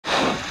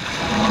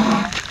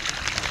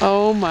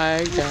Oh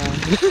my god.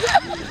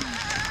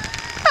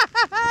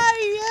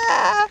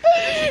 Yeah!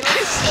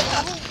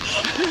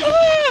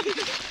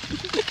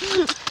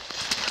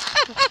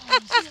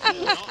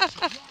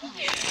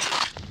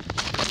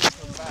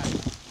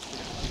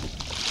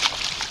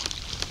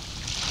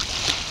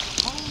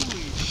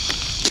 Holy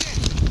shit!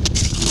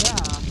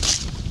 Yeah.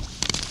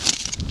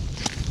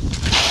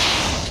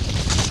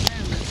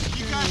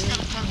 You guys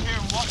gotta come here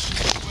and watch them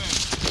swim.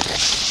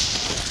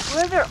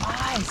 Where are their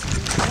eyes?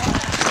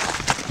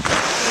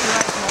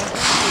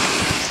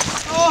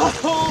 Oh,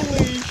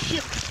 holy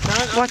shit!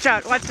 Watch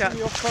out, watch out.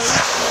 Your phone,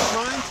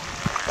 mine.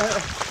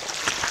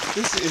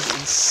 This is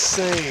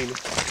insane.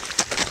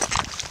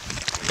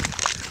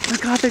 Oh my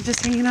god, they're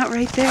just hanging out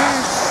right there.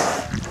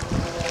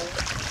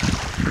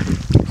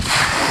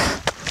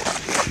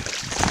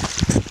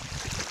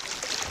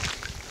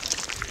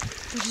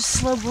 They're just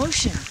slow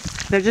motion.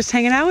 They're just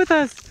hanging out with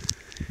us.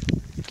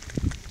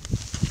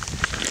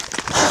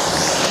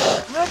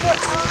 Where are their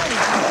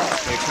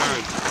eyes? They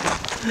can't.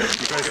 You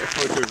guys got a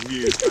photo of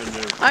you and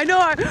I know,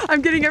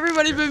 I'm getting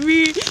everybody but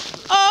me.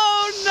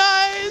 Oh,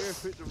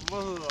 nice. Look at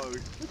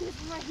this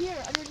one right here,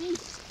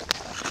 underneath.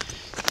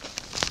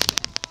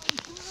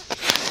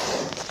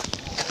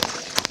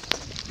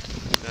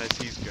 Nice,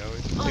 he's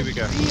going. Here we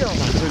go. Unreal.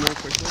 Turn around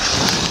quickly.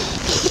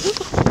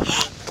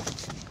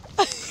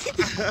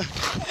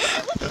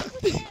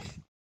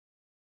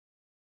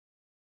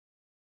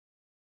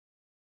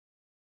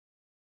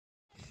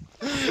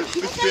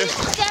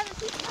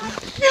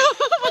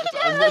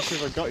 I'm not sure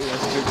if I got you, I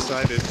was too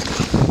excited.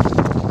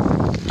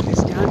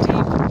 It's down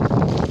deep.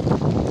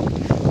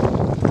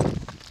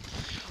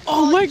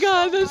 Oh my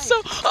god, that's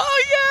so... Oh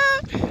yeah!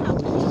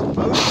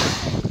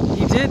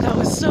 You did, that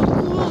was so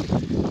cool.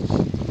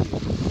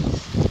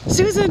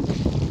 Susan!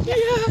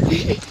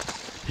 Yeah!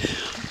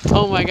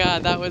 Oh my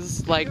god, that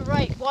was like... You're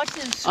right,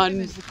 watching them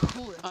swim is the